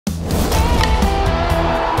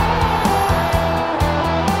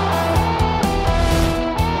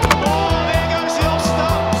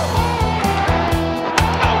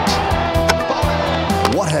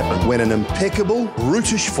when an impeccable,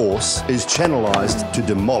 brutish force is channelized to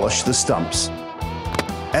demolish the stumps.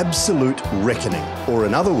 Absolute reckoning, or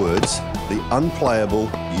in other words, the unplayable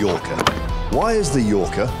Yorker. Why is the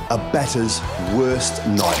Yorker a batter's worst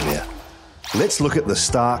nightmare? Let's look at the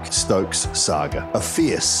Stark-Stokes saga, a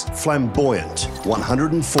fierce, flamboyant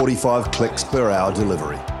 145 clicks per hour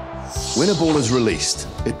delivery. When a ball is released,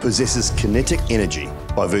 it possesses kinetic energy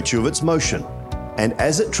by virtue of its motion, and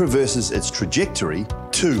as it traverses its trajectory,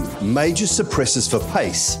 two major suppressors for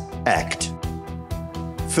pace act.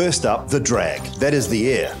 First up, the drag, that is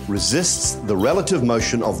the air, resists the relative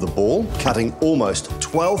motion of the ball, cutting almost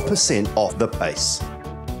 12% off the pace.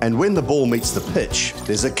 And when the ball meets the pitch,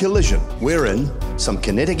 there's a collision, wherein some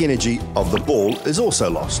kinetic energy of the ball is also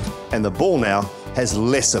lost, and the ball now has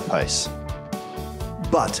lesser pace.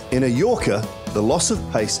 But in a Yorker, the loss of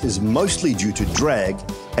pace is mostly due to drag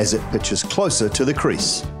as it pitches closer to the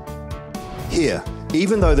crease. Here,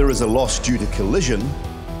 even though there is a loss due to collision,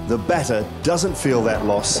 the batter doesn't feel that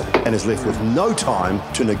loss and is left with no time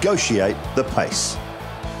to negotiate the pace.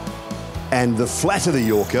 And the flatter the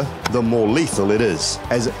Yorker, the more lethal it is,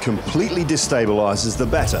 as it completely destabilizes the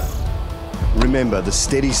batter. Remember the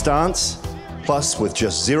steady stance? Plus, with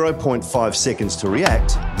just 0.5 seconds to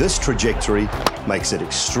react, this trajectory makes it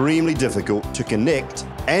extremely difficult to connect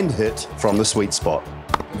and hit from the sweet spot.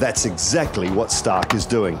 That's exactly what Stark is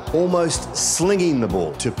doing, almost slinging the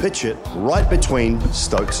ball to pitch it right between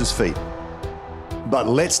Stokes' feet. But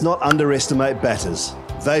let's not underestimate batters.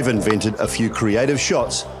 They've invented a few creative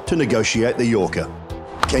shots to negotiate the Yorker.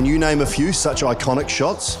 Can you name a few such iconic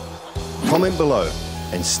shots? Comment below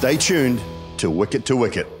and stay tuned to Wicket to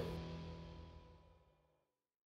Wicket.